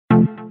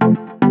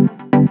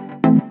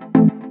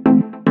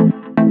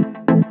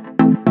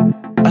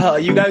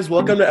You guys,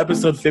 welcome to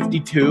episode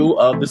 52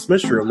 of The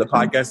Smish Room, the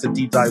podcast that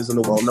deep dives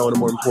into well-known and,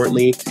 more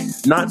importantly,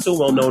 not so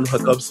well-known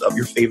hookups of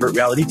your favorite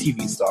reality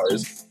TV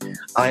stars.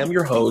 I am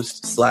your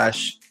host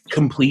 /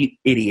 complete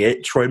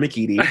idiot, Troy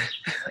McEady.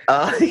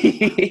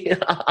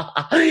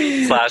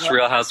 /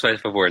 Real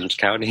Housewife of Orange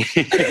County.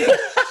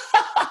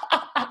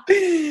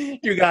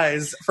 You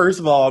guys, first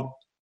of all,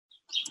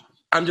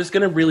 I'm just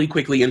going to really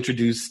quickly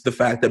introduce the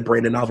fact that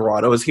Brandon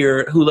Alvarado is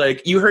here, who,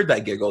 like, you heard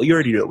that giggle. You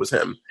already knew it was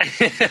him.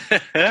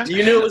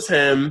 You knew it was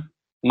him.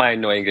 My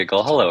annoying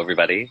giggle. Hello,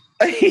 everybody.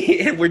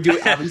 We're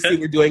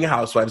doing a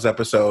Housewives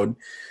episode.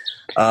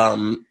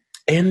 Well,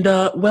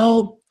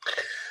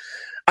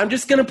 I'm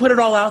just going to put it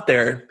all out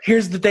there.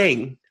 Here's the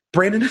thing.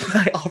 Brandon and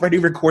I already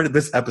recorded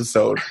this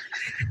episode,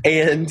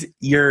 and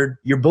your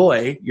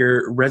boy,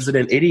 your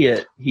resident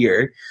idiot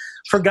here,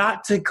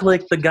 forgot to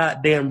click the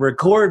goddamn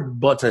record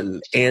button.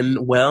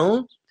 And,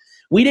 well,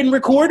 we didn't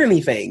record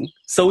anything.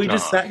 So we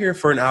just sat here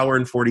for an hour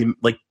and 40,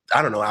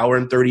 hour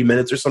and 30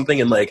 minutes or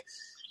something, and, like,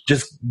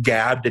 just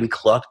gabbed and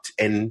clucked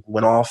and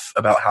went off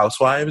about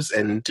Housewives.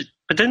 And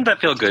But didn't that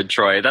feel good,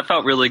 Troy? That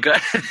felt really good.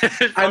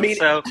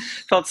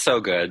 Felt so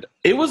good.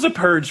 It was a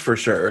purge for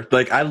sure.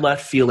 Like, I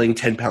left feeling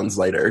 10 pounds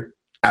lighter.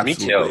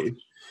 Absolutely. Me too.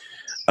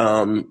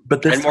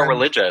 But this more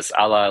religious,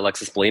 a la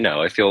Alexis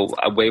Bellino. I feel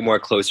way more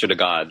closer to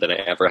God than I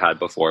ever had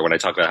before when I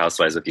talk about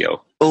Housewives with you.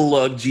 Oh,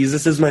 look,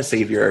 Jesus is my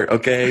savior,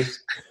 okay?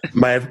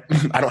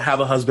 I don't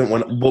have a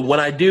husband, but when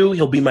I do,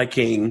 he'll be my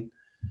king.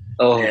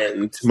 Oh.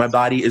 And my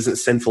body isn't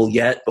sinful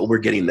yet, but we're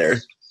getting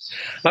there.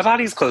 My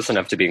body's close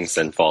enough to being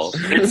sinful.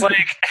 It's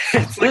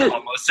like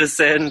almost a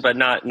sin, but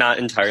not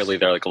entirely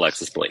there, like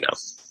Alexis Bellino.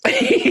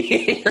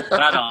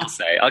 That I'll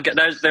say.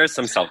 There's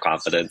some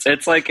self-confidence.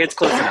 It's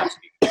close enough to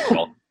be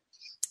sinful.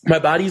 My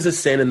body's a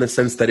sin in the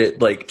sense that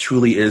it, like,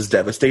 truly is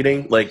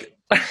devastating. Like,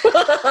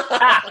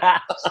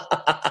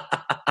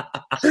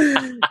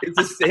 it's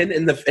a sin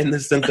in the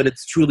sense that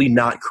it's truly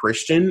not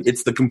Christian.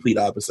 It's the complete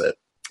opposite.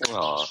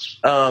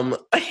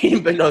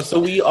 Aww. But no, so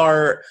we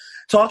are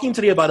talking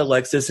today about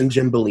Alexis and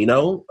Jim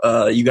Bellino.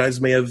 You guys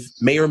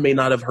may or may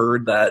not have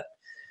heard that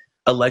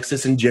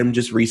Alexis and Jim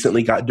just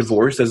recently got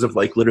divorced as of,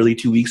 like, literally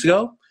 2 weeks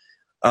ago.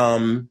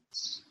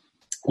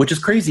 Which is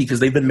crazy because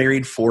they've been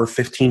married for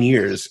 15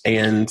 years.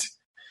 And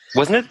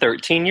wasn't it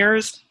 13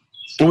 years?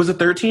 Was it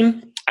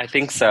 13? I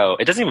think so.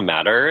 It doesn't even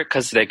matter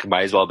because they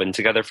might as well have been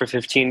together for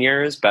 15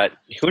 years, but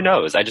who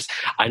knows? I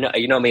know,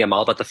 you know me, I'm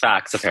all about the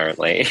facts,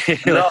 apparently.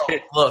 No,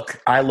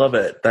 look, I love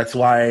it. That's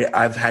why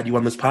I've had you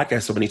on this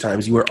podcast so many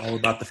times. You are all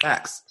about the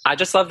facts. I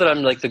just love that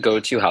I'm, like, the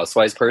go-to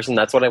housewives person.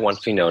 That's what I want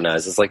to be known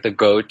as, is, like, the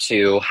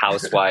go-to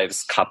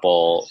housewives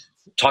couple.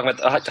 Talking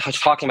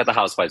about the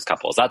housewives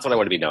couples. That's what I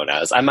want to be known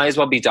as. I might as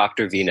well be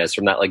Dr. Venus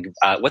from that, like,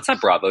 what's that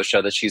Bravo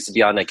show that she used to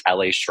be on, like,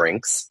 LA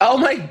Shrinks? Oh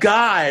my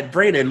God,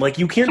 Brayden, like,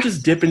 you can't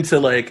just dip into,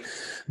 like,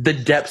 the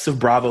depths of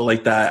Bravo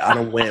like that on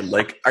a whim.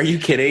 Like, are you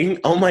kidding?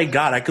 Oh my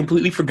God, I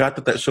completely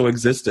forgot that show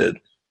existed.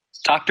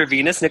 Dr.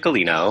 Venus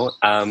Nicolino,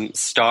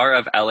 star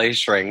of LA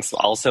Shrinks,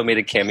 also made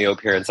a cameo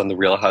appearance on The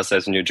Real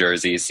Housewives of New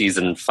Jersey,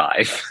 season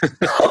 5.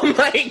 Oh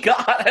my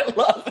God, I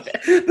love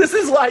it. This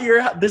is why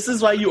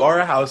you are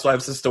a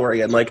Housewives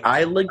historian. Like,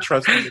 I, like,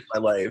 trust you with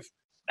my life.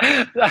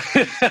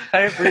 I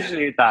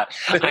appreciate that.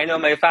 I know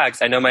my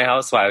facts. I know my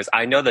housewives.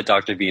 I know that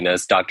Dr.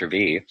 Venus, Dr.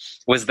 V,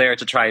 was there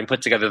to try and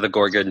put together the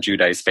Gorgon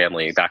Giudice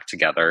family back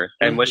together.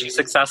 And was she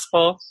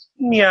successful?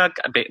 Yeah,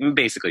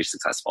 basically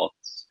successful.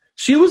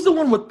 She was the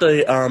one with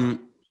the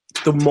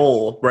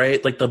mole,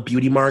 right? Like the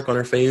beauty mark on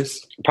her face.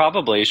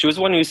 Probably. She was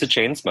the one who used to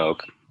chain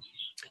smoke.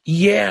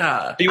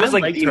 Yeah. She was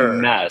like the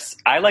mess.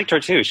 I liked her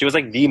too. She was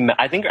like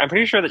I'm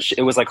pretty sure that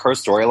it was like her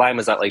storyline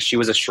was that, like, she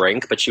was a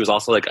shrink, but she was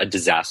also, like, a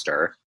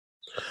disaster.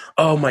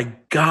 Oh my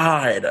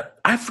God.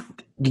 I've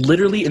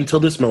literally,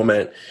 until this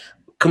moment,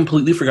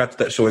 completely forgot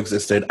that show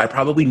existed. I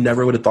probably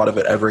never would have thought of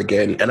it ever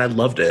again, and I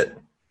loved it.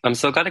 I'm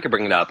so glad I could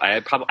bring it up. I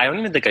don't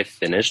even think I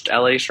finished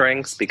LA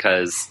Shrinks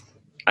because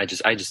I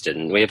just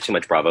didn't. We have too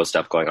much Bravo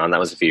stuff going on. That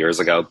was a few years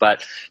ago.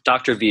 But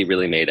Dr. V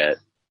really made it.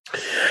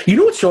 You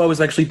know what show I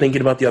was actually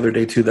thinking about the other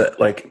day, too, that,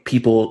 like,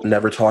 people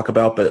never talk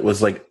about, but it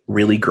was, like,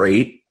 really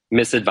great?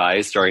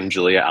 Misadvised, starring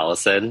Julia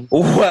Allison.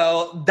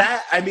 Well,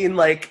 that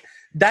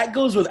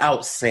goes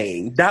without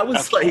saying. That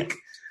was, like,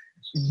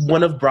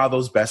 one of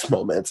Bravo's best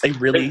moments. A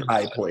really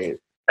high point.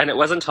 And it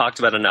wasn't talked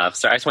about enough,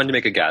 so I just wanted to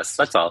make a guess.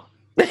 That's all.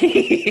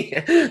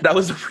 That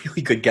was a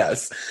really good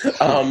guess.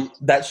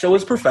 That show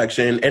is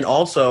perfection. And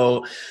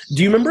also,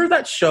 do you remember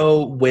that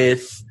show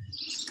with,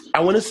 I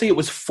want to say it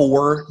was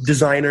 4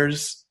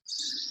 designers,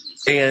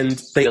 and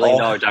they $1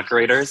 million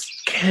decorators?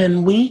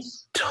 Can we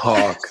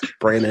talk,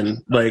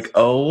 Brandon? Like,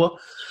 oh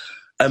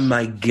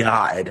my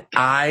God.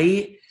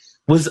 I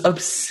was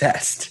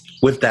obsessed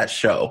with that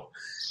show.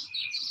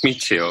 Me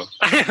too.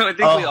 I think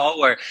we all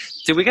were.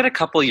 Did we get a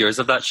couple years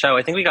of that show?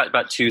 I think we got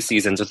about 2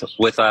 seasons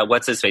with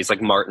what's his face,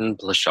 like Martin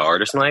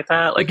Blanchard or something like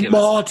that. Like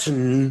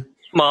Martin.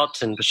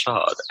 Martin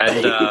Bashard.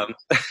 And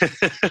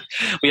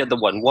we had the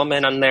one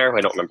woman on there who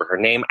I don't remember her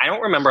name. I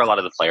don't remember a lot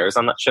of the players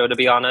on that show, to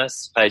be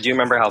honest. But I do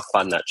remember how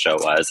fun that show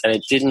was. And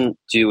it didn't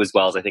do as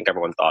well as I think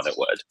everyone thought it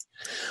would.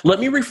 Let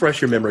me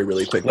refresh your memory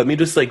really quick. Let me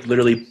just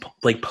literally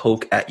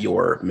poke at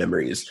your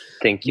memories.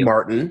 Thank you.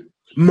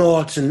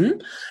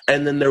 Martin.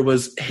 And then there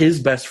was his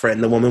best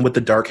friend, the woman with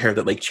the dark hair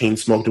that chain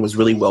smoked and was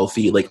really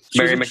wealthy.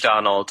 Mary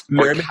McDonald.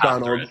 Mary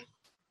McDonald.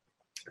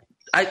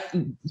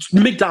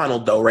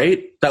 McDonald though,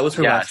 right? That was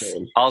her last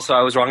name. Also,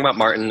 I was wrong about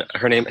Martin.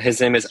 His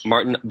name is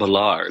Martin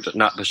Ballard,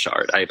 not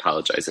Bashard. I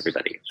apologize,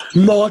 everybody.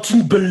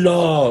 Martin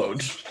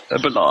Ballard.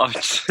 Ballard.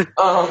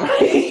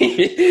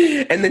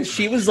 And then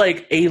she was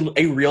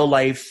a real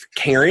life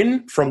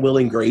Karen from Will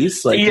and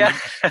Grace. So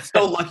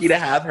lucky to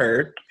have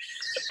her.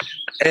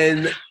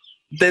 And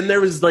then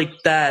there was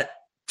that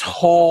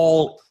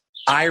tall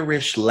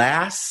Irish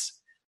lass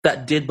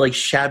that did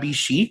Shabby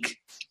Chic.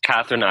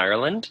 Catherine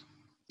Ireland.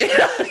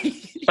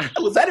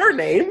 Was that her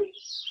name?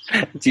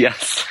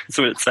 Yes, that's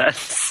what it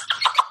says.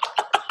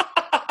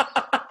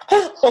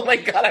 Oh my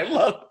god,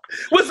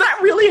 was that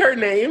really her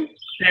name?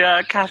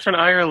 Yeah, Catherine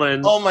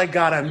Ireland. Oh my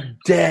god, I'm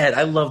dead.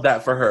 I love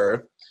that for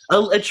her.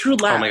 A true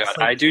laugh. Oh my god,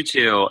 I do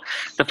too.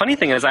 The funny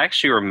thing is I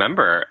actually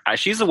remember.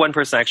 She's the one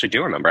person I actually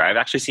do remember. I've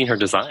actually seen her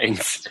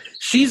designs.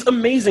 She's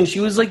amazing. She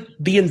was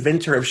the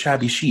inventor of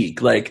Shabby Chic.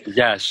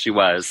 Yes, she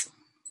was.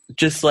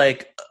 Just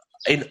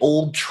an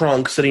old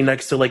trunk sitting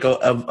next to a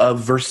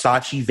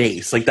Versace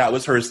vase. That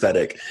was her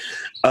aesthetic.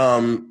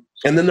 And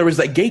then there was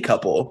that gay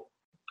couple.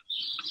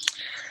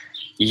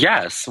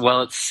 Yes.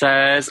 Well, it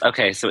says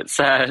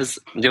the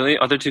only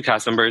other two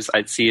cast members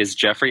I'd see is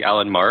Jeffrey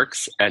Allen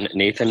Marks and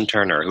Nathan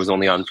Turner, who was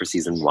only on for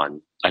season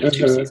 1 out of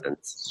 2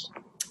 seasons.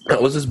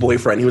 That was his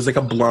boyfriend. He was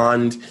a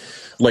blonde,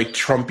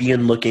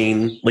 Trumpian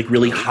looking,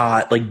 really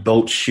hot,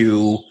 boat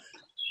shoe,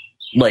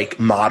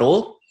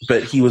 model.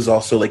 But he was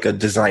also a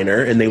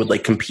designer, and they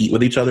would compete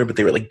with each other, but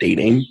they were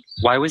dating.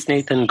 Why was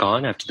Nathan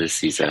gone after this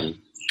season?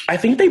 I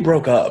think they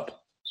broke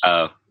up.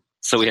 Oh,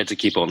 so we had to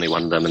keep only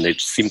one of them, and they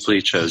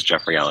simply chose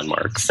Jeffrey Allen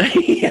Marks.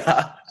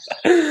 Yeah.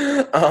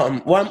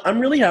 Well, I'm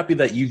really happy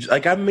that you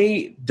I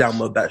may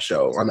download that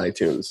show on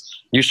iTunes.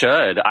 You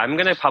should. I'm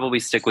gonna probably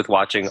stick with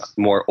watching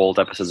more old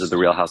episodes of The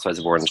Real Housewives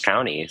of Orange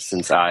County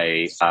since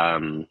I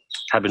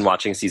have been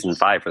watching season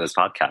 5 for this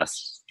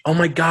podcast. Oh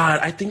my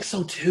god, I think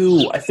so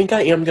too. I think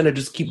I am gonna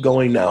just keep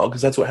going now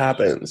because that's what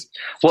happens.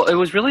 Well, it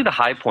was really the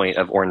high point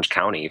of Orange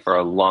County for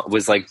a long.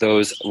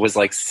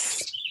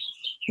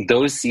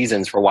 Those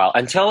seasons for a while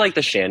until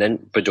the Shannon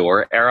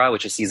Beador era,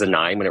 which is season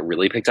 9 when it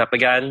really picked up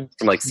again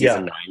from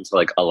season 9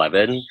 to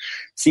 11.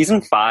 Season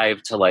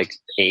 5 to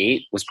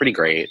 8 was pretty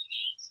great.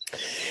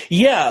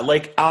 Yeah,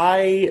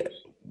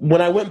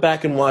 when I went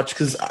back and watched,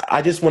 because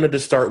I just wanted to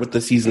start with the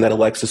season that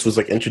Alexis was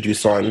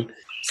introduced on.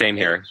 Same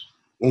here.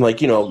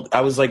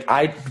 I was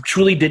I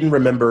truly didn't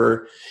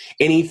remember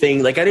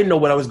anything. I didn't know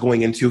what I was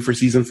going into for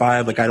season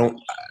 5.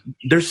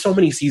 There's so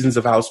many seasons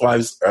of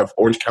Housewives of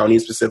Orange County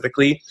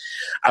specifically.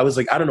 I was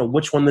I don't know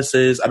which one this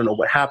is. I don't know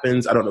what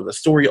happens. I don't know the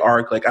story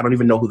arc. I don't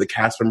even know who the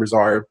cast members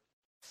are.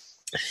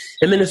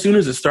 And then as soon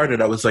as it started,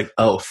 I was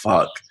oh,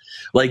 fuck.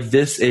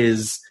 This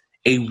is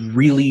a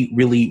really,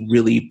 really,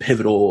 really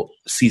pivotal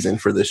season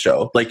for this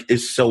show.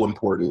 It's so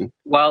important.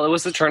 Well, it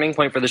was the turning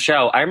point for the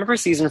show. I remember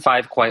season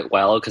 5 quite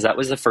well because that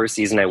was the first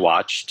season I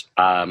watched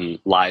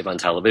live on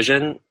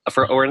television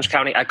for Orange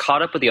County. I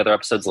caught up with the other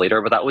episodes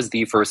later, but that was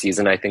the first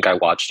season I think I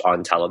watched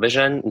on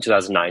television in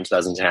 2009,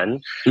 2010.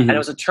 Mm-hmm. And it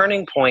was a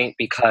turning point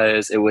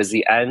because it was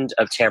the end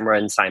of Tamara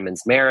and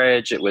Simon's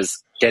marriage. It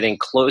was getting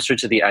closer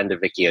to the end of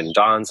Vicky and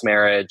Dawn's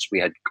marriage. We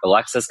had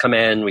Alexis come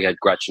in. We had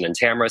Gretchen and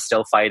Tamara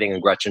still fighting,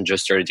 and Gretchen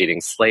just started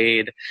dating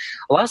Slade.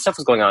 A lot of stuff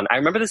was going on. I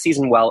remember the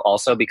season well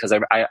also because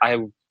I've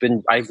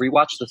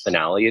rewatched the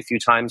finale a few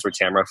times where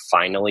Tamara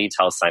finally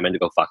tells Simon to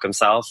go fuck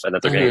himself and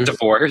that they're getting a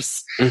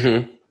divorce.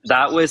 Mm-hmm.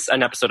 That was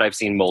an episode I've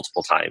seen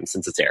multiple times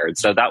since it's aired.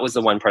 So that was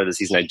the one part of the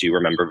season I do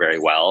remember very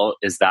well,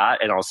 is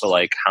that, and also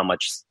how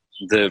much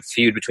the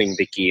feud between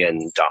Vicky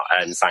and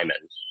Simon.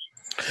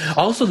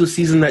 Also, the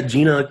season that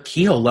Gina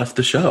Kehoe left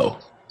the show.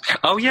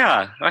 Oh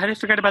yeah, I had to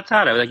forget about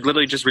that. I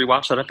literally just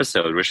rewatched that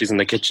episode where she's in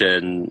the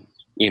kitchen,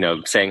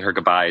 saying her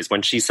goodbyes.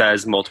 When she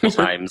says multiple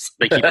times,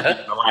 they keep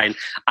repeating the line,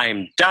 "I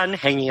am done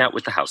hanging out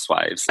with the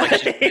housewives."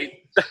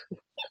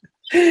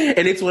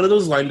 And it's one of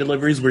those line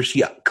deliveries where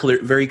she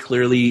very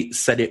clearly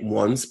said it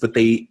once, but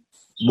they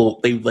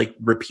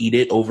repeat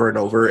it over and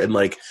over and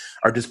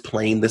are just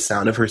playing the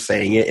sound of her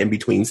saying it in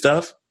between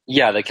stuff.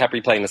 Yeah, they kept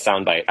replaying the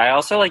soundbite. I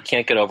also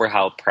can't get over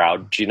how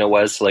proud Gina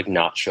was to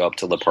not show up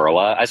to La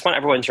Perla. I just want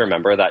everyone to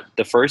remember that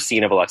the first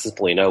scene of Alexis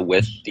Polino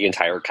with the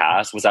entire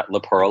cast was at La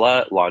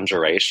Perla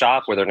lingerie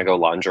shop where they're going to go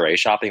lingerie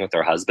shopping with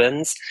their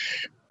husbands.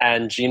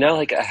 And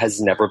Gina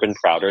has never been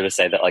prouder to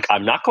say that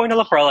I'm not going to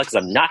La Perla because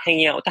I'm not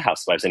hanging out with the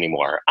housewives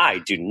anymore. I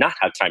do not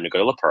have time to go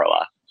to La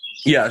Perla.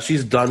 Yeah,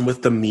 she's done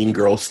with the mean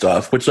girl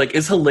stuff, which like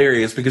is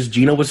hilarious because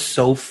Gina was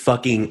so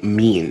fucking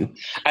mean.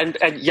 And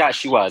yeah,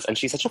 she was. And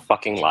she's such a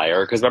fucking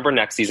liar. Because remember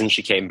next season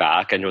she came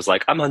back and was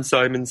like, I'm on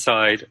Simon's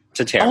side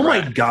to Tamara. Oh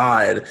my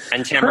God.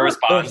 And Tamara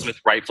responds with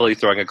rightfully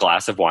throwing a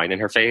glass of wine in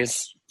her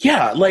face.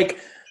 Yeah, like,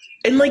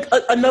 and like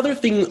another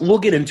thing, we'll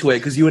get into it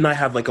because you and I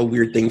have like a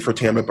weird thing for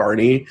Tamara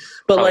Barney.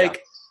 But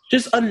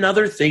just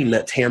another thing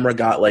that Tamara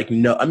got like,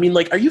 no, I mean,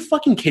 like, are you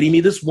fucking kidding me?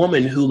 This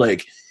woman who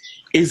like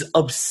is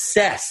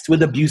obsessed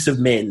with abusive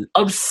men,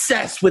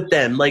 obsessed with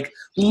them, like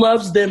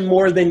loves them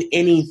more than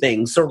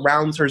anything,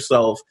 surrounds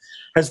herself,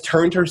 has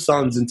turned her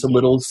sons into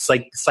little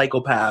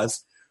psychopaths.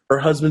 Her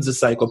husband's a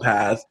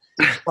psychopath.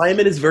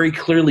 Simon is very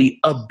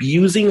clearly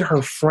abusing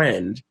her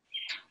friend.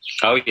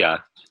 Oh, yeah.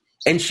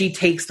 And she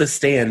takes the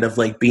stand of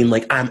like being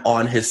like, I'm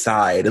on his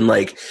side. And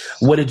like,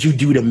 what did you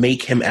do to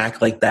make him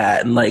act like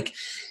that? And like,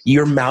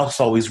 your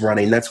mouth's always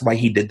running. That's why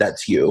he did that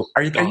to you.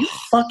 Are you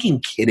fucking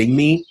kidding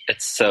me?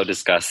 It's so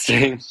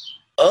disgusting.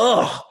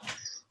 Ugh.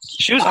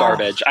 She was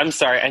garbage. I'm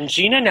sorry. And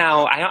Gina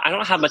now, I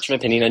don't have much of an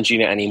opinion on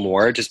Gina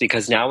anymore just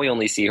because now we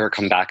only see her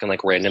come back in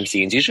like random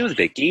scenes. Usually with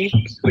Vicky,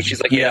 which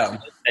she's like, yeah.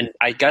 And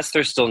I guess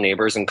they're still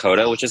neighbors in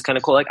Coda, which is kind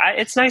of cool. Like,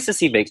 it's nice to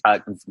see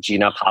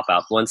Gina pop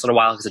up once in a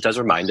while because it does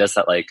remind us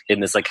that like in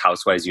this like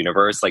Housewives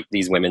universe, like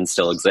these women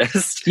still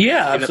exist.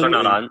 Yeah, even if they're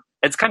not on.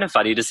 It's kind of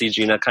funny to see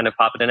Gina kind of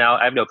popping in and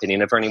out. I have no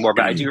opinion of her anymore,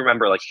 but I do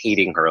remember like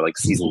hating her like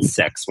season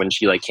 6 when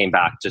she like came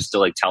back just to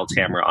like tell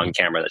Tamara on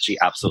camera that she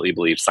absolutely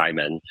believes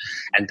Simon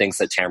and thinks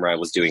that Tamara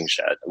was doing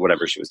shit,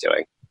 whatever she was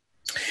doing.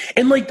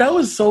 And like that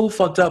was so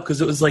fucked up because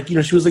it was like, you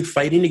know, she was like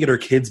fighting to get her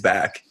kids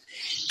back.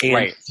 And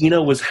right.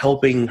 Tina was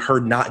helping her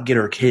not get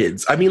her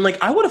kids. I mean,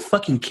 like I would have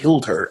fucking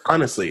killed her,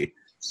 honestly.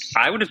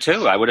 I would have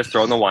too. I would have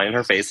thrown the wine in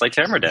her face like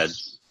Tamara did.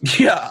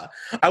 Yeah,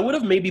 I would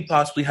have maybe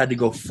possibly had to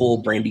go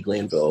full Brandi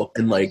Glanville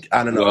and like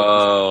I don't know.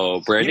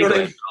 Whoa, Brandi you know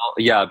Glanville,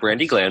 yeah,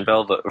 Brandi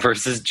Glanville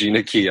versus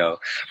Gina Keogh.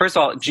 First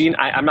of all,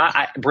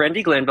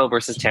 Brandi Glanville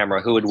versus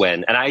Tamara, who would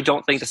win? And I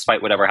don't think,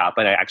 despite whatever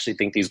happened, I actually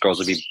think these girls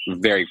would be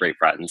very great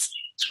friends.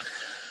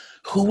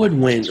 Who would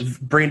win?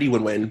 Brandi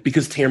would win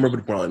because Tamara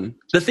would run.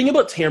 The thing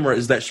about Tamara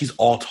is that she's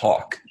all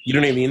talk. You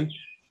know what I mean?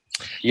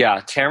 Yeah,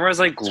 Tamara's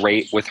like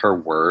great with her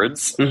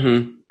words.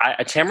 Mm-hmm.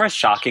 Tamara's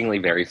shockingly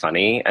very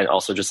funny and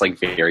also just like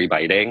very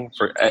biting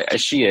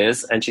as she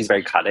is, and she's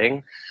very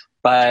cutting.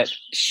 But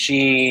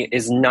she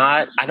is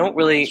not.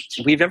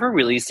 We've never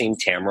really seen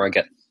Tamara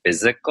get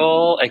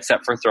physical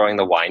except for throwing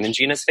the wine in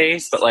Gina's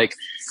face. But like,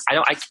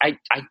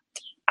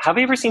 have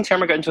you ever seen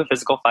Tamara get into a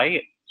physical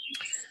fight?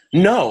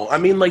 No, I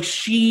mean like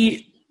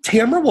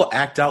Tamara will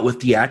act out with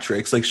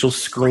theatrics. Like she'll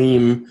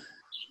scream.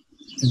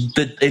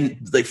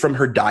 Like from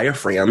her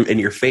diaphragm in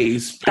your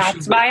face.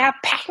 That's my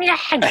opinion.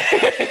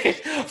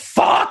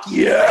 Fuck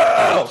you.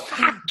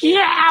 Fuck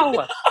you.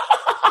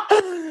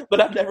 But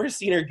I've never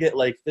seen her get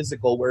like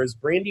physical. Whereas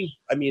Brandi,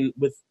 I mean,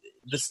 with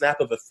the snap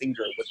of a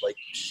finger, would like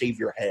shave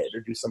your head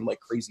or do some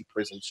like crazy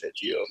prison shit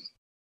to you.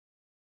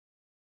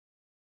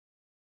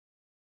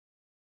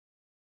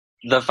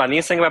 The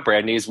funniest thing about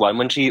Brandi is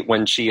when she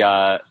when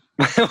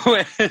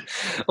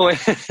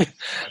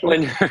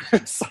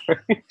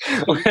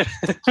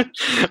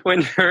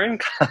her and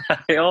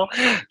Kyle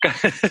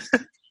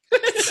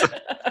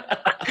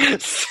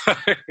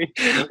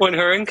when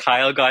her and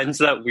Kyle got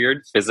into that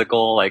weird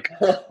physical like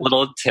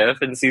little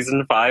tiff in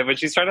season 5 when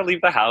she's trying to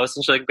leave the house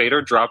and she like made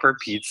her drop her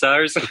pizza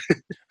or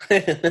something.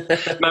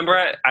 Remember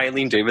at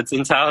Eileen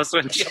Davidson's house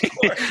when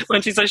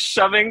she's like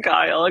shoving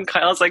Kyle and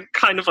Kyle's like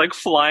kind of like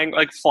flying,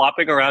 like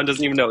flopping around,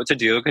 doesn't even know what to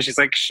do because she's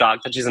like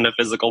shocked that she's in a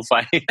physical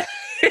fight.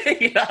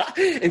 Yeah,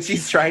 and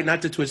she's trying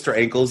not to twist her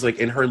ankles like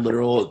in her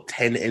literal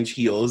 10-inch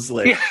heels.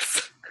 Like,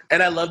 yes.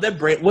 And I love that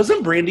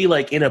wasn't Brandi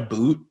like in a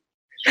boot?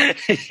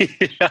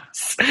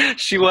 Yes,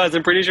 she was.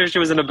 I'm pretty sure she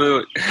was in a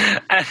boot.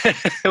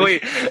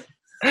 Wait,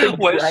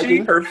 was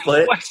her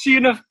foot? Was she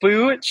in a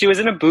boot? She was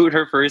in a boot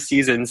her first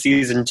season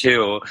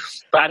 2.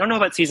 But I don't know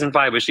about season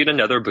 5. Was she in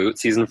another boot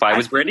season 5?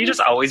 Was Brandi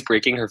just always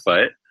breaking her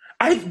foot?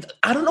 I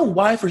don't know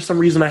why. For some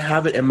reason, I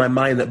have it in my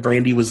mind that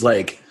Brandi was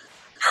like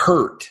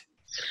hurt.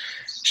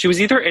 She was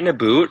either in a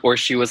boot or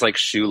she was like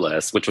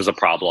shoeless, which was a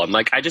problem.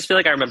 Like I just feel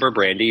like I remember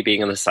Brandi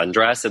being in the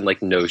sundress and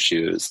like no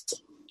shoes.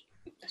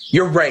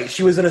 You're right.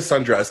 She was in a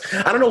sundress.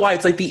 I don't know why.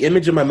 It's like the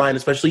image in my mind,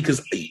 especially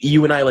because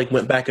you and I like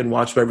went back and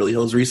watched Beverly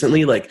Hills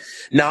recently. Like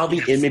now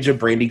the image of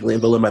Brandi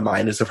Glanville in my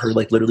mind is of her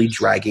like literally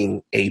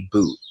dragging a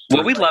boot.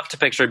 Well, we'd love to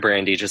picture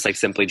Brandi just like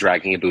simply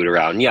dragging a boot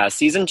around. Yeah,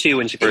 season 2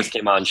 when she first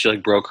came on, she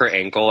like broke her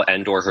ankle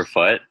and or her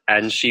foot,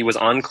 and she was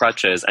on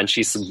crutches, and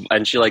she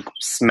like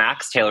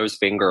smacks Taylor's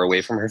finger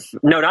away from her.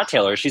 No, not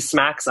Taylor. She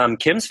smacks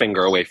Kim's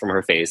finger away from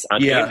her face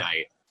on game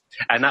night.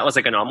 And that was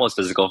like an almost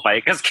physical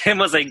fight because Kim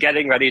was like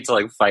getting ready to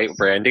like fight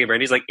Brandi.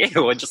 Brandi's like,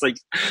 ew, and just like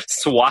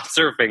swats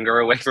her finger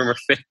away from her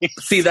face.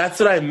 See, that's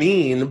what I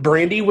mean.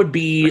 Brandi would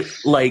be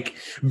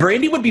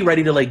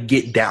ready to like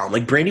get down.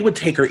 Like Brandi would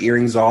take her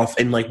earrings off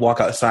and like walk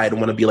outside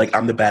and want to be like,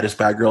 I'm the baddest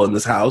bad girl in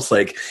this house.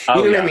 Like, you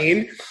know what I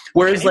mean?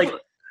 Whereas like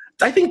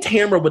I think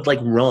Tamra would like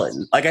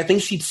run. Like I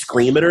think she'd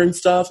scream at her and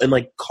stuff and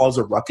like cause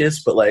a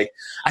ruckus, but like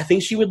I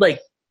think she would like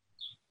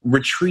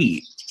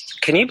retreat.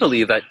 Can you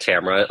believe that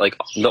Tamra, like,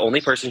 the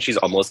only person she's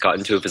almost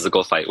gotten into a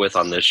physical fight with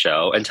on this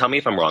show, and tell me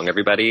if I'm wrong,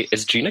 everybody,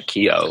 is Gina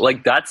Keogh.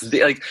 Like, that's,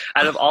 like,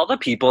 out of all the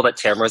people that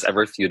Tamra's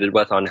ever feuded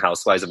with on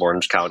Housewives of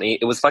Orange County,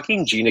 it was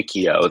fucking Gina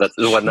Keogh. That's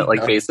the one that,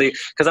 like, basically,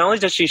 because not only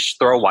did she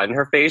throw wine in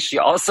her face, she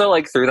also,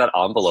 like, threw that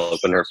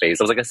envelope in her face.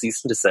 It was like a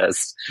cease and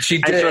desist. She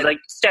did. And she was like,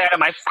 stay out of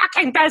my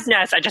fucking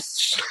business. I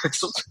just...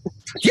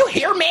 You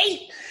hear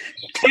me?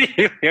 Do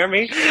you hear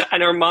me?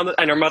 And her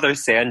mother,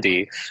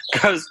 Sandy,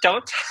 goes,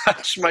 don't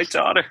touch my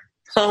daughter.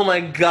 Oh my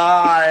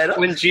God.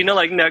 When Gina,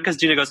 like, no, because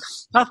Gina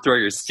goes, I'll throw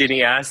your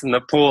skinny ass in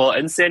the pool.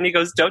 And Sandy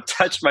goes, don't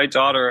touch my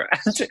daughter.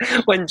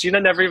 And when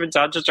Gina never even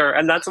touches her.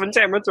 And that's when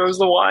Tamra throws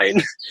the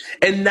wine.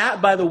 And that,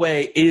 by the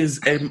way, is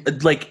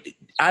like,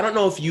 I don't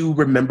know if you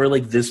remember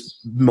like this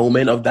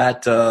moment of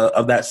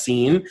that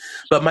scene,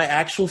 but my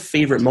actual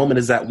favorite moment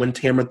is that when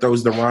Tamra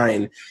throws the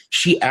wine,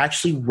 she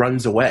actually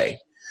runs away.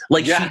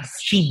 Like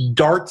she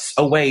darts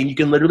away and you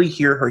can literally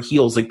hear her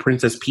heels like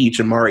Princess Peach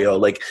and Mario,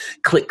 like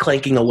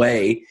clanking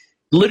away.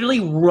 Literally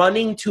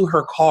running to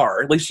her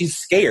car, like she's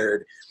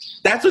scared.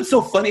 That's what's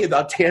so funny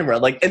about Tamra.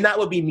 Like, and that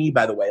would be me,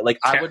 by the way. Like,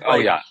 I would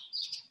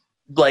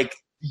like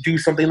do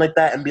something like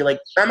that and be like,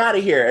 I'm out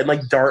of here, and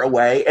like dart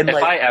away. And if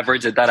I ever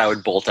did that, I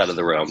would bolt out of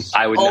the room.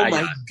 I would. Oh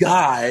my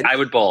God! I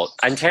would bolt.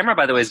 And Tamra,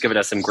 by the way, has given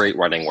us some great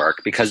running work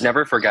because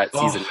never forget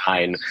season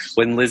 9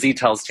 when Lizzie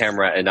tells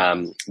Tamra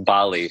in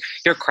Bali,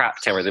 "You're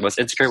crap, Tamra, the most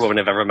insecure woman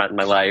I've ever met in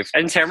my life."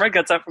 And Tamra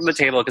gets up from the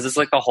table because it's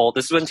like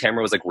this is when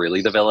Tamra was like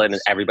really the villain,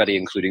 and everybody,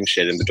 including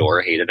Shit and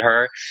Bedore, hated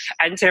her.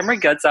 And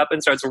Tamra gets up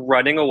and starts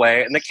running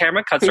away, and the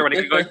camera cuts her running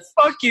and going,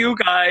 "Fuck you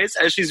guys!"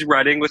 as she's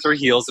running with her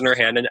heels in her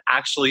hand and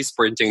actually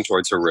sprinting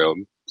towards her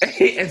room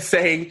and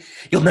saying,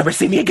 "You'll never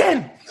see me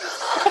again."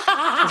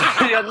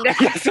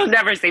 You'll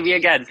never see me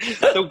again.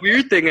 The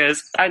weird thing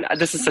is, and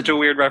this is such a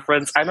weird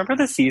reference, I remember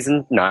the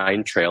season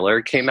 9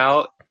 trailer came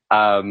out,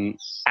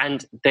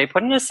 and they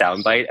put in a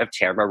soundbite of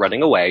Tamra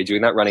running away,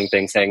 doing that running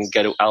thing, saying,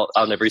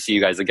 I'll never see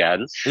you guys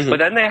again. Mm-hmm. But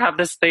then they have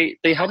this, they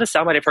had a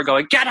soundbite of her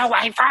going, "Get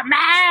away from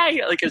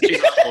me!" Like it's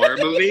just a horror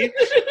movie.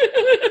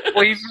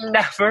 We've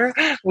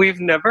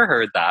never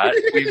heard that.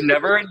 We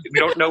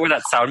don't know where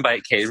that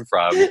soundbite came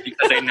from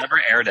because they never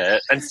aired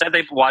it. Instead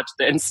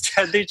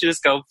they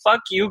just go,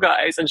 "Fuck you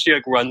guys," and she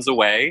like runs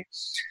away.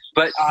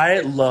 But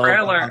I love the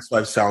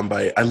Housewives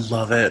soundbite. I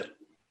love it.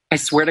 I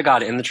swear to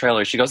God, in the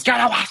trailer, she goes,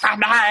 "Get away from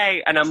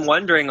me!" And I'm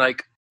wondering,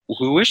 like,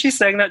 who was she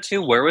saying that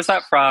to? Where was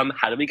that from?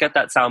 How did we get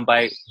that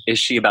soundbite? Is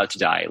she about to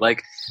die?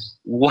 Like,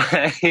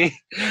 why? Why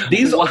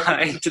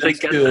did they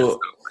get that?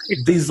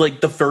 These,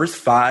 like, the first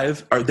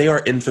 5 they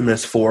are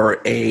infamous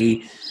for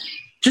a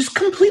just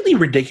completely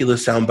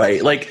ridiculous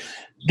soundbite. Like,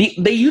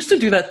 they used to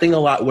do that thing a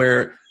lot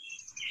where,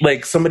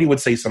 like, somebody would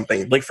say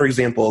something. Like, for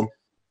example,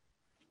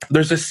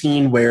 there's a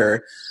scene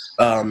where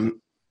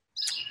Lynn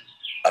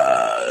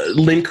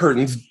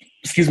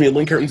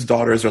Curtin's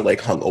daughters are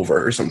like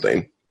hungover or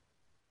something,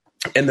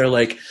 and they're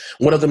like,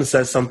 one of them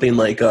says something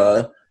like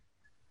 "I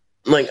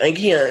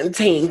can't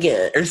take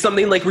it" or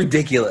something like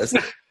ridiculous,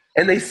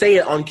 and they say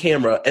it on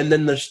camera, and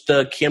then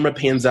the camera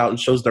pans out and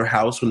shows their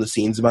house when the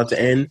scene's about to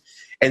end,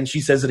 and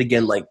she says it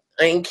again like,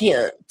 "I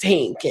can't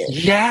take it."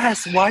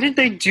 Yes, why did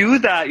they do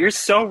that? You're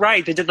so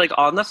right. They did like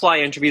on the fly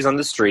interviews on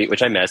the street,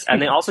 which I missed,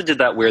 and they also did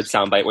that weird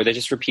soundbite where they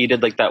just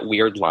repeated like that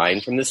weird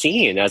line from the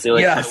scene as they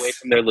like got away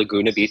from their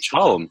Laguna Beach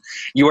home.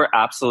 You are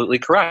absolutely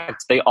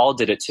correct. They all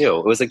did it too.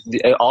 It was like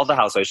all the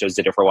Housewives shows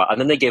did it for a while, and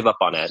then they gave up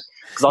on it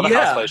because all the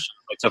Housewives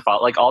shows,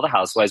 all the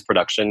Housewives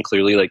production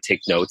clearly like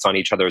take notes on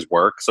each other's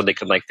work so they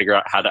could like figure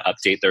out how to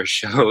update their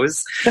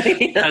shows.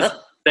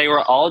 They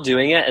were all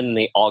doing it, and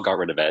they all got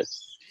rid of it.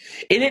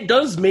 And it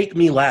does make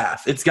me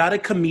laugh. It's got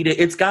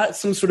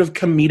some sort of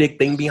comedic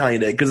thing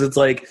behind it. Because it's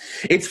like,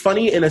 it's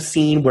funny in a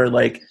scene where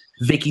like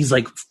Vicky's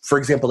like, for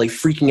example, like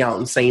freaking out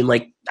and saying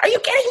like, "Are you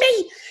kidding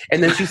me?"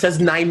 And then she says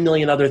 9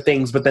 million other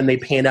things, but then they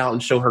pan out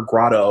and show her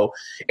grotto.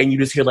 And you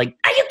just hear like,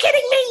 "Are you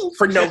kidding me?"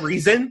 for no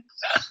reason.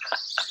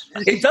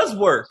 It does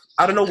work.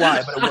 I don't know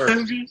why, but it works.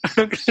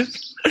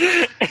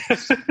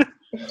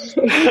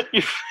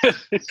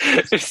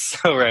 You're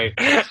so right.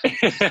 I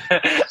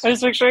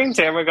was picturing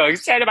Tamra going,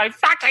 "Stay out of my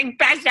fucking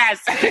business."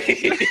 And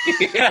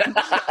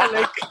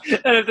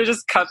if they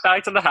just cut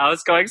back to the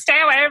house going, stay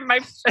out of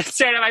my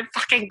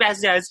fucking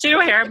business. Do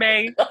you hear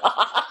me?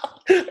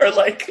 Or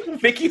like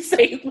Vicky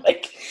saying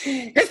like,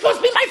 "You're supposed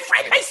to be my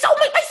friend, my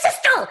soulmate, my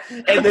sister."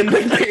 And then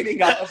like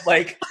painting out of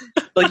like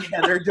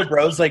Heather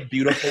Dubrow's like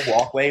beautiful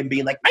walkway and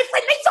being like, "My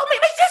friend, my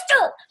soulmate, my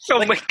sister." Oh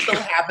like, my God.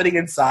 Still happening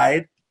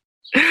inside.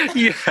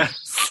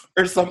 Yes.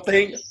 Or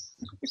something.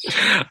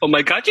 Oh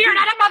my God, you're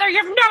not a mother. You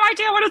have no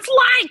idea what it's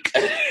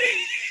like.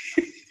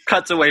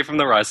 Cuts away from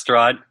the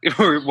restaurant.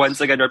 Once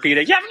again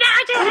repeating, "You have no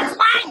idea what it's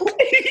like."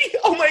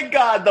 Oh my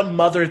God, the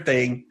mother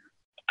thing.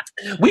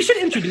 We should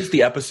introduce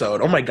the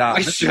episode. Oh my God.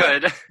 We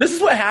should. This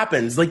is what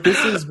happens. Like,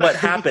 this is what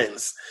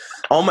happens.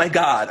 Oh my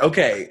God.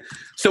 Okay.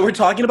 So we're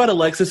talking about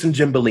Alexis and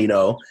Jim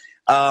Bellino.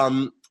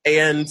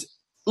 And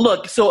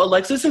look, so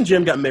Alexis and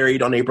Jim got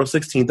married on April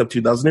 16th of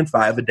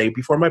 2005, a day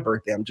before my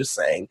birthday, I'm just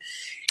saying.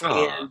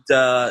 Aww.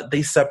 And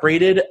they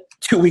separated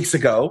 2 weeks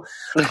ago.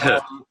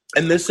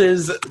 And this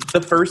is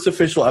the first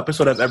official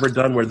episode I've ever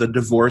done where the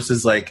divorce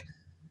is like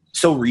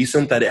so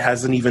recent that it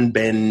hasn't even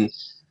been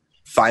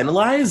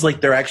finalized. Like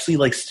they're actually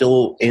like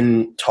still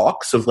in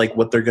talks of like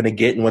what they're going to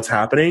get and what's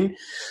happening.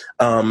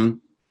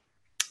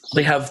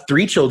 They have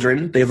 3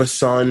 children. They have a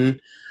son,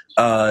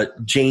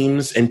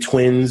 James, and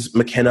twins,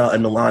 McKenna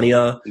and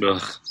Melania.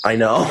 Ugh. I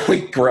know,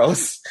 like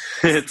gross.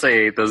 I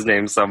hate those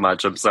names so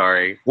much. I'm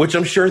sorry. Which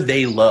I'm sure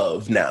they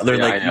love now. They're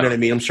like, you know what I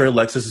mean? I'm sure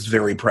Alexis is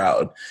very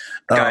proud.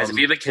 Guys, if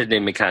you have a kid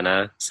named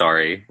McKenna,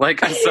 sorry.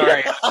 Like, I'm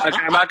sorry.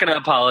 I'm not going to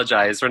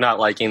apologize for not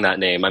liking that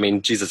name. I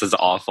mean, Jesus is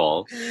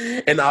awful.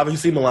 And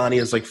obviously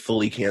Melania is like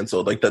fully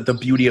canceled. Like the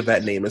beauty of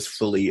that name is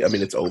fully, I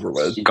mean, it's over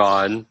with.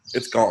 Gone.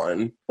 It's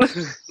gone.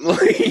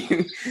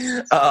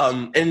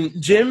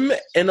 And Jim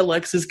and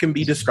Alexis can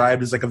be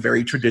described as like a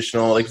very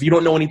traditional, like if you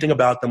don't know anything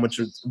about them, which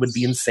would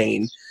be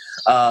insane.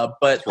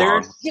 But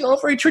they're, you know,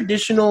 very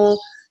traditional,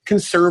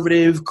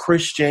 conservative,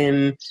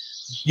 Christian.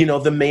 You know,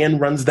 the man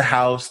runs the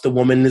house, the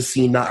woman is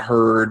seen, not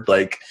heard.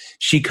 Like,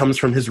 she comes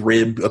from his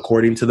rib,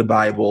 according to the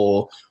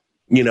Bible.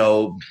 You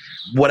know,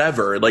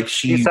 whatever. Like,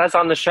 He says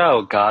on the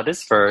show, God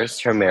is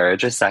first, her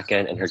marriage is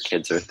second, and her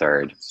kids are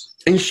third.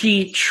 And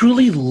she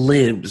truly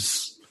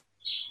lives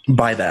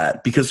by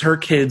that because her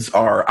kids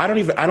are. I don't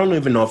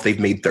even know if they've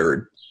made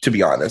third. To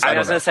be honest, I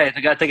was going to say,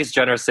 I think it's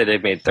generous to say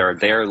they've made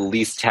third. They are at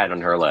least 10 on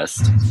her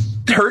list.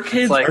 Her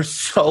kids are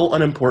so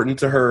unimportant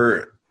to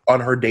her on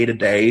her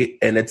day-to-day,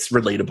 and it's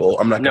relatable.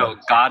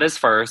 God is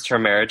first, her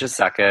marriage is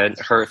second,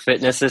 her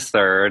fitness is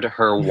third,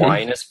 her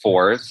wine is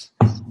fourth.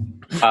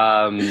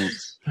 Oh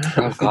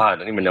God, I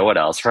don't even know what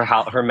else.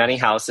 Her many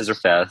houses are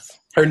fifth.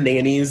 Her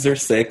nannies are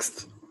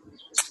sixth.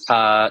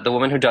 The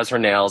woman who does her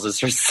nails is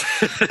her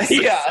sixth.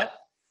 Yeah.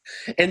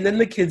 And then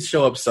the kids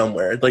show up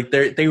somewhere. Like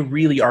they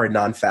really are a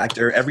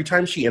non-factor. Every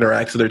time she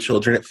interacts with her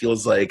children, it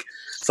feels like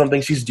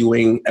something she's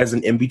doing as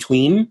an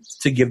in-between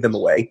to give them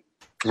away.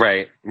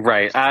 Right.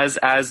 As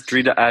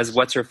Drita, as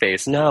what's her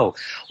face? No,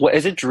 what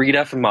is it?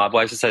 Drita from Mob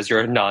Wives who says you're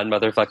a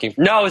non-motherfucking.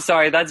 No,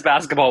 sorry, that's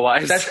Basketball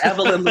Wives. That's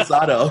Evelyn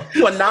Lozado.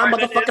 You a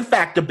non-motherfucking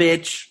factor,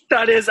 bitch.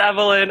 That is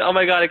Evelyn. Oh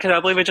my God, I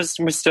cannot believe I just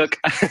mistook.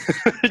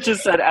 It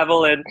just said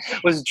Evelyn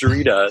was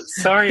Drita.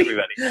 Sorry,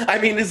 everybody. I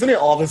mean, isn't it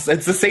all this?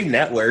 It's the same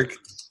network.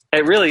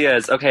 It really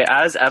is. Okay,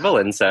 as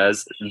Evelyn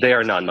says, they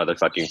are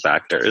non-motherfucking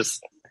factors.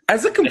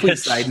 As a complete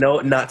side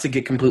note, not to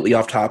get completely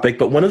off topic,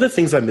 but one of the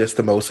things I miss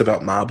the most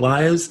about Mob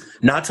Wives,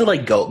 not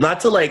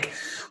to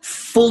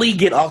fully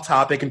get off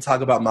topic and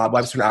talk about Mob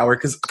Wives for an hour,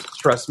 because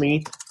trust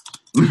me,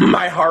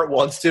 my heart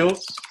wants to.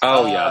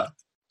 Oh, yeah.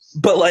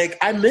 But like,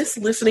 I miss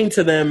listening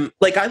to them.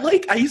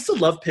 I used to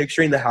love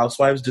picturing the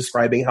housewives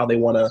describing how they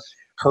want to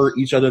hurt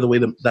each other the way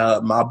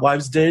the Mob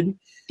Wives did.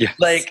 Yes.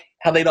 Like,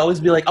 how they'd always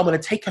be like, I'm going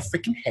to take her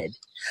freaking head.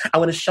 I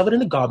want to shove it in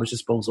the garbage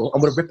disposal.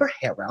 I'm going to rip her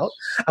hair out.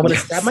 I want to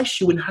stab my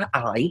shoe in her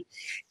eye.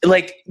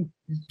 Like,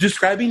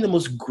 describing the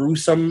most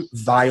gruesome,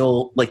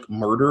 vile, like,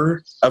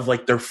 murder of,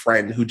 like, their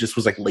friend who just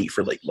was, like, late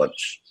for, like,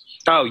 lunch.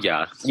 Oh,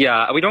 yeah.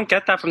 Yeah, we don't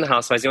get that from the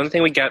Housewives. The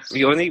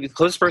only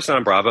closest person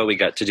on Bravo we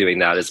get to doing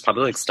that is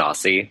probably, like,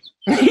 Stassi.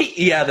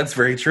 Yeah, that's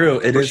very true.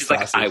 She's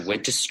Stassi. Like, I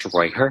would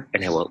destroy her,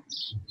 and I will.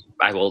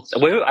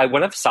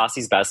 One of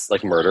Stassi's best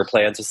like murder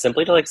plans was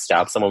simply to like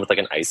stab someone with like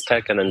an ice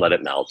pick and then let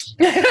it melt.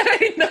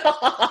 I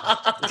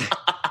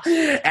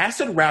know.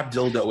 Acid wrap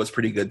dildo was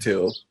pretty good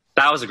too.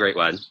 That was a great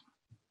one.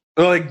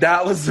 Like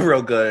that was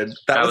real good.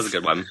 That was a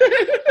good one.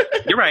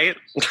 You're right.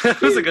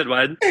 That was a good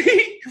one.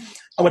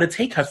 I'm gonna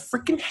take her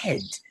freaking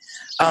head.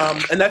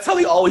 And that's how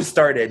they always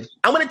started.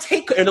 I'm gonna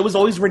take her, and it was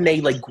always Renee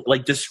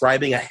like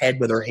describing a head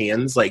with her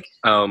hands, like.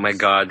 Oh my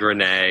God,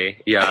 Renee!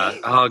 Yeah.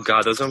 Oh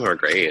God, those ones were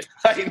great.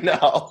 I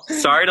know.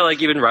 Sorry to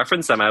like even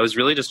reference them. I was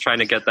really just trying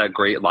to get that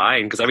great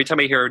line because every time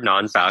I hear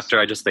non-factor,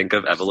 I just think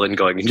of Evelyn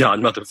going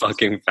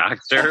non-motherfucking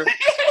factor.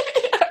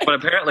 But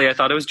apparently, I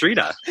thought it was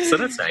Drita, so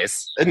that's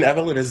nice. And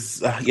Evelyn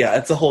is,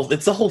 it's a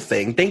whole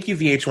thing. Thank you,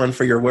 VH1,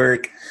 for your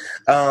work.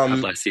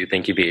 God bless you.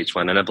 Thank you,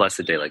 VH1, on a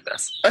blessed day like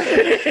this.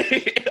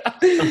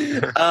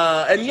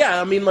 And yeah,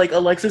 I mean, like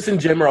Alexis and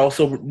Jim are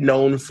also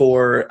known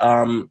for.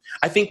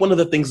 I think one of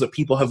the things that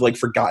people have like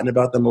forgotten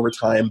about them over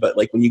time, but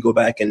like when you go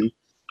back and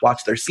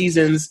watch their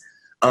seasons,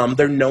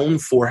 they're known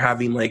for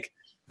having like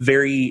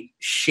very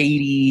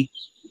shady,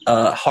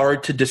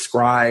 hard to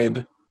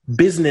describe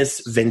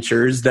business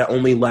ventures that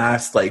only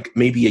last like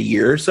maybe a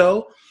year or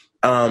so.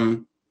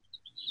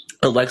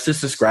 Alexis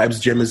describes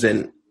Jim as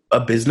a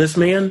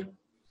businessman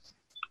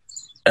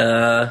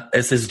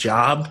as his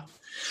job.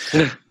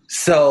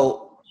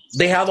 So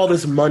they have all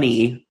this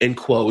money in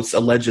quotes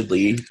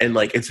allegedly, and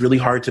like it's really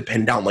hard to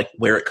pin down like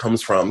where it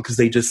comes from because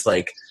they just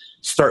like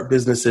start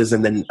businesses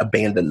and then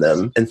abandon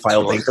them and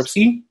file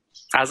bankruptcy.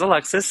 As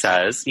Alexis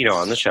says,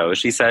 on the show,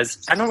 she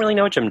says, I don't really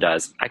know what Jim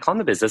does. I call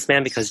him a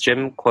businessman because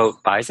Jim,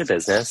 quote, buys a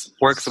business,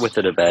 works with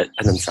it a bit,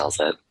 and then sells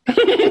it.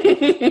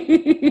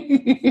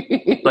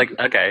 Like,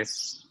 okay.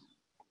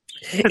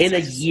 In a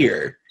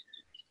year,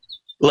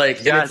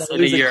 Like, yes,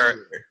 in a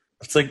year.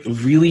 It's like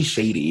really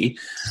shady.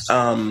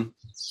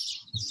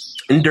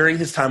 And during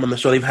his time on the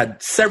show, they've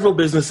had several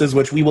businesses,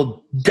 which we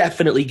will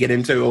definitely get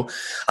into,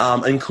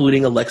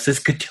 including Alexis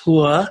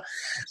Couture,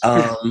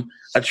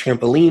 a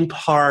trampoline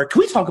park.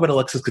 Can we talk about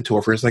Alexis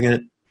Couture for a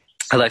second?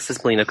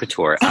 Alexis Melina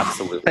Couture,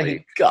 absolutely. Oh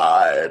my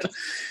God.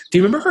 Do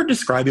you remember her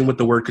describing what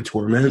the word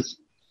couture meant?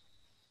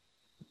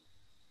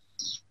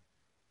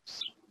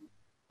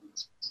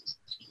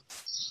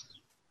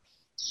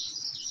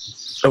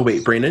 Oh,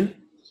 wait, Brandon?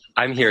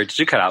 I'm here. Did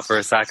you cut out for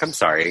a sec? I'm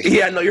sorry.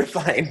 Yeah, no, you're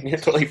fine. You're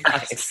totally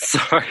fine.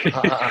 Sorry.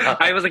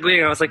 I was like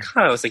leaving. I was like,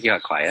 I was like, you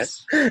got quiet.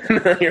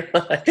 No, you're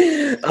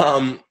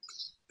fine.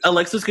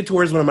 Alexis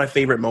Couture is one of my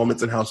favorite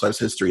moments in Housewives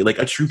history. Like,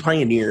 a true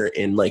pioneer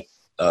in, like,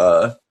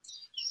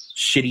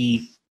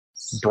 shitty,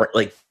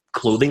 like,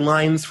 clothing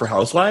lines for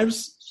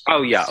housewives.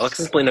 Oh, yeah.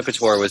 Alexis Melina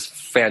Couture was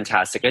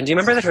fantastic. And do you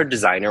remember that her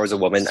designer was a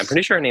woman? I'm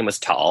pretty sure her name was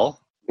Tal.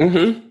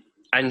 Mm-hmm.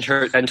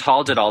 And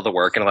Tal did all the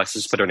work, and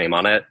Alexis put her name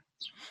on it.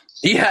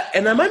 Yeah,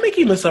 and am I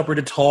making this up, or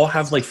did Tal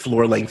have, like,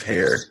 floor-length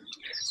hair?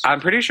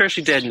 I'm pretty sure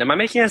she did. Am I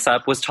making this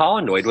up? Was Tal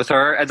annoyed with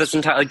her at this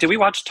entire... Like, did we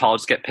watch Tal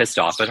just get pissed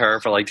off at her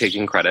for, like,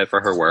 taking credit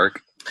for her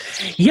work?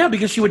 Yeah,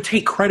 because she would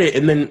take credit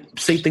and then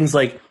say things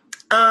like,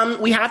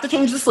 we have to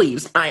change the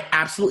sleeves. I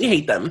absolutely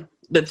hate them.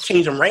 Let's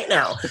change them right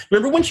now.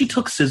 Remember when she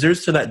took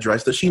scissors to that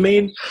dress that she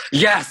made?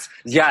 Yes,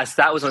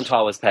 that was when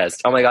Tal was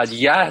pissed. Oh, my God,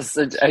 yes.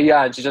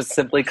 Yeah, and she just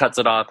simply cuts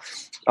it off.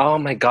 Oh,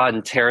 my God,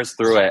 and tears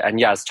through it. And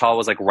yes, Tal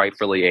was, like,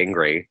 rightfully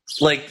angry.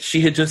 Like,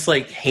 she had just,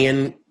 like,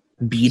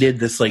 hand-beaded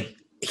this, like,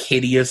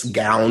 hideous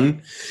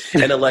gown,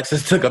 and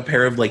Alexis took a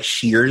pair of, like,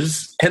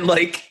 shears and,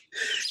 like,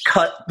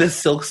 cut the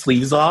silk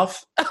sleeves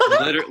off.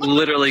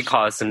 Literally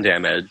caused some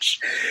damage.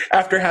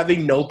 After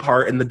having no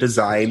part in the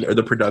design or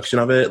the production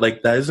of it.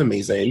 Like, that is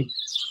amazing.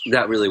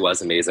 That really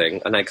was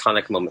amazing. An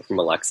iconic moment from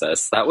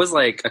Alexis. That was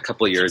like a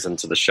couple of years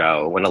into the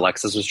show when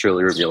Alexis was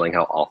truly revealing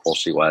how awful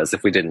she was,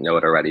 if we didn't know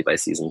it already by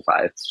season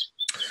 5.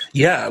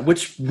 Yeah,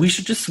 which we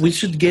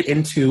should get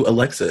into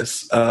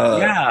Alexis.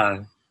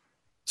 Yeah.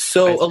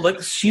 So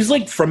she's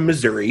like from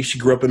Missouri. She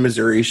grew up in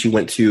Missouri. She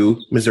went to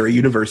Missouri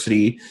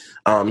University.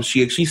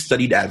 She actually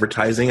studied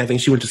advertising. I think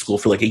she went to school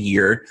for like a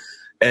year.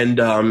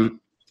 And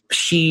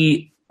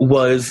she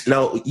was,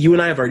 now you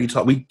and I have already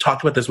we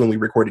talked about this when we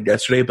recorded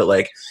yesterday, but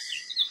like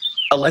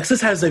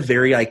Alexis has a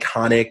very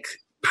iconic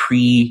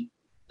pre-gym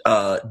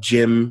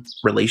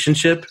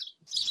relationship.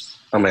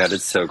 Oh my God,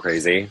 it's so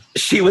crazy.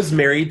 She was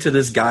married to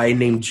this guy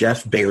named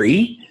Jeff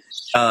Berry.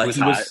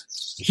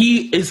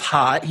 He is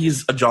hot.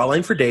 He's a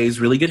jawline for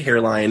days, really good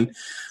hairline.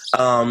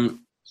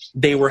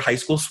 They were high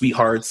school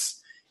sweethearts.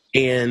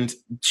 And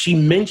she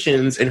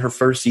mentions in her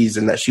first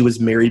season that she was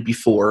married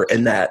before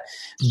and that,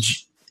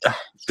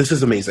 this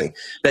is amazing,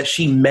 that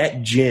she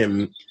met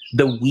Jim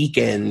the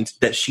weekend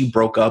that she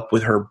broke up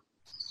with her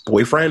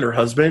boyfriend or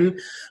husband,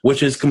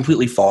 which is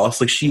completely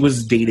false. Like, she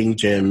was dating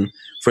Jim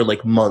for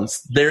like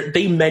months.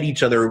 They met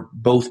each other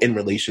both in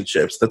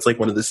relationships. That's like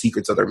one of the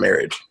secrets of their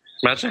marriage.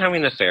 Imagine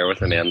having an affair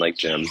with a man like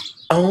Jim.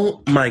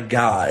 Oh my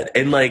God.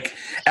 And like,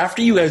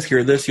 after you guys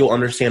hear this, you'll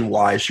understand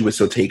why she was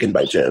so taken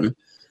by Jim.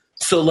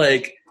 So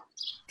like,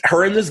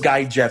 her and this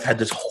guy, Jeff, had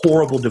this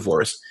horrible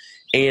divorce.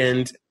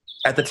 And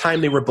at the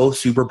time they were both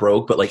super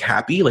broke, but like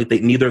happy. Like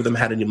neither of them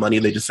had any money.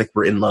 They just like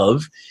were in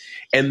love.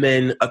 And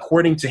then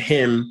according to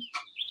him,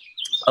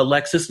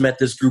 Alexis met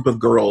this group of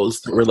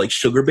girls that were like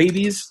sugar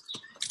babies.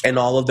 And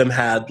all of them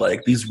had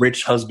like these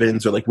rich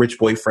husbands or like rich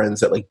boyfriends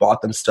that like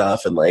bought them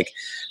stuff. And like,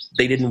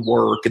 they didn't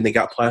work and they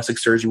got plastic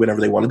surgery whenever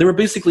they wanted. They were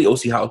basically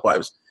OC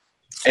housewives.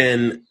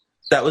 And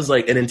that was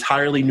like an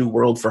entirely new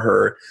world for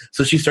her.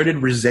 So she started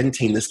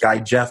resenting this guy,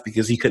 Jeff,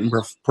 because he couldn't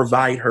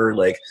provide her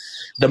like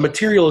the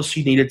materials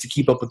she needed to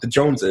keep up with the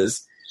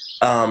Joneses.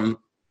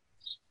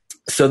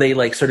 So they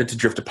like started to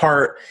drift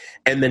apart.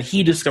 And then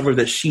he discovered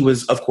that she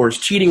was, of course,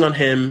 cheating on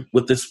him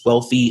with this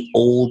wealthy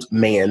old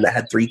man that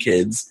had 3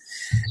 kids.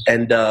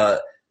 And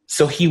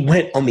so he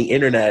went on the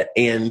internet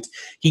and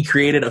he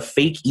created a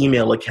fake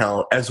email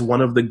account as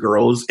one of the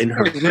girls in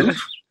her group.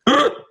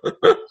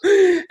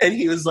 And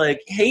he was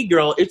like, hey,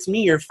 girl, it's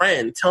me, your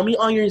friend. Tell me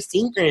all your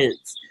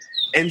secrets.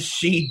 And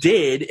she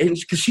did, and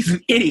because she's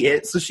an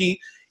idiot. So she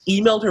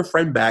emailed her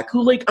friend back,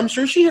 who, like, I'm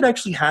sure she had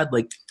actually had,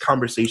 like,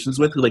 conversations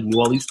with, who, like, knew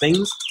all these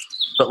things,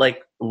 but,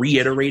 like,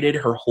 reiterated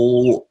her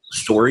whole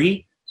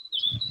story.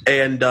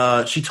 And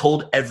she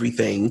told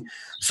everything.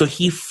 So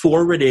he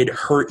forwarded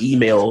her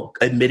email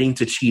admitting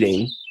to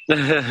cheating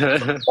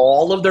to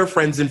all of their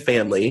friends and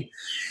family.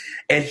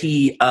 And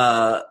he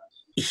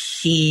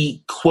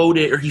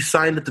quoted, or he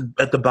signed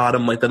at the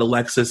bottom, like, that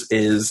Alexis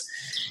is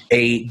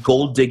a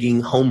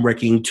gold-digging,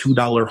 home-wrecking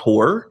 $2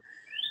 whore.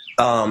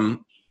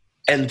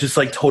 And just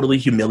like totally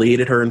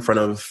humiliated her in front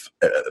of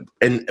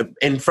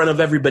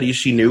everybody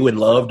she knew and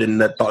loved and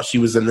that thought she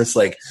was in this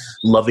like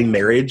loving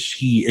marriage.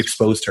 He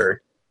exposed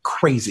her.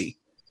 Crazy.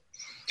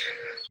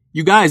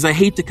 You guys, I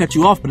hate to cut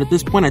you off, but at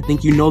this point, I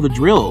think you know the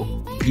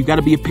drill. You got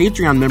to be a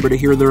Patreon member to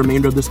hear the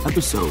remainder of this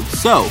episode.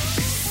 So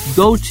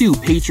go to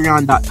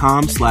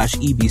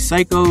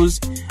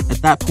patreon.com/ebpsychos. At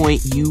At that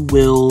point, you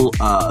will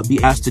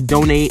be asked to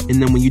donate, and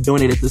then when you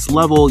donate at this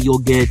level, you'll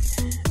get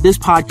this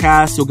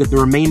podcast, you'll get the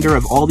remainder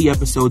of all the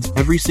episodes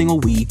every single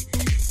week.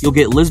 You'll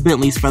get Liz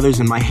Bentley's Feathers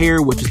in My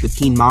Hair, which is the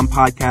Teen Mom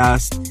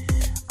podcast.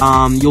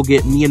 You'll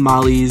get me and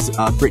Molly's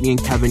Brittany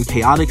and Kevin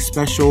Chaotic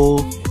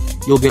special.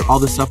 You'll get all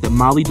the stuff that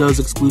Molly does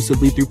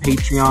exclusively through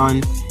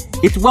Patreon.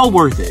 It's well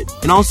worth it.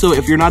 And also,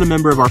 if you're not a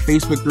member of our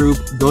Facebook group,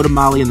 go to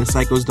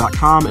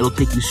mollyandthepsychos.com. It'll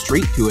take you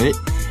straight to it.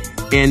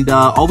 And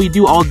all we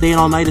do all day and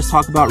all night is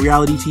talk about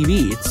reality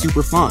TV. It's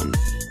super fun.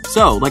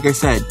 So, like I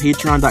said,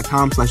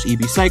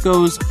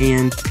 patreon.com/ebpsychos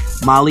and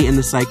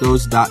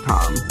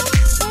mollyandthepsychos.com.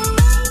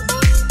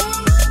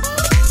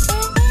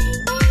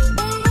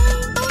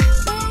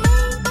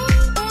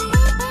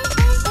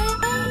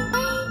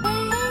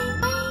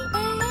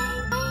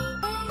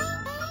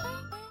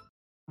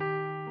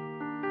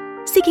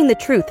 Seeking the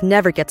truth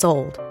never gets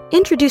old.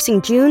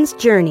 Introducing June's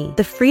Journey,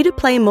 the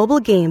free-to-play mobile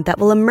game that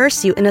will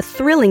immerse you in a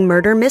thrilling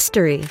murder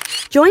mystery.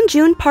 Join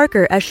June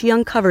Parker as she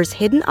uncovers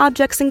hidden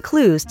objects and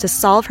clues to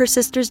solve her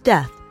sister's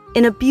death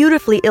in a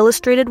beautifully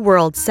illustrated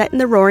world set in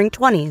the Roaring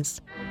 '20s.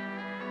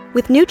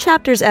 With new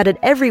chapters added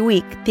every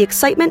week, the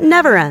excitement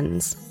never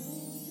ends.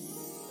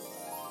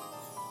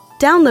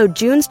 Download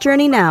June's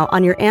Journey now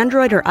on your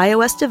Android or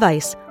iOS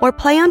device, or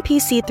play on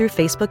PC through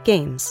Facebook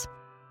Games.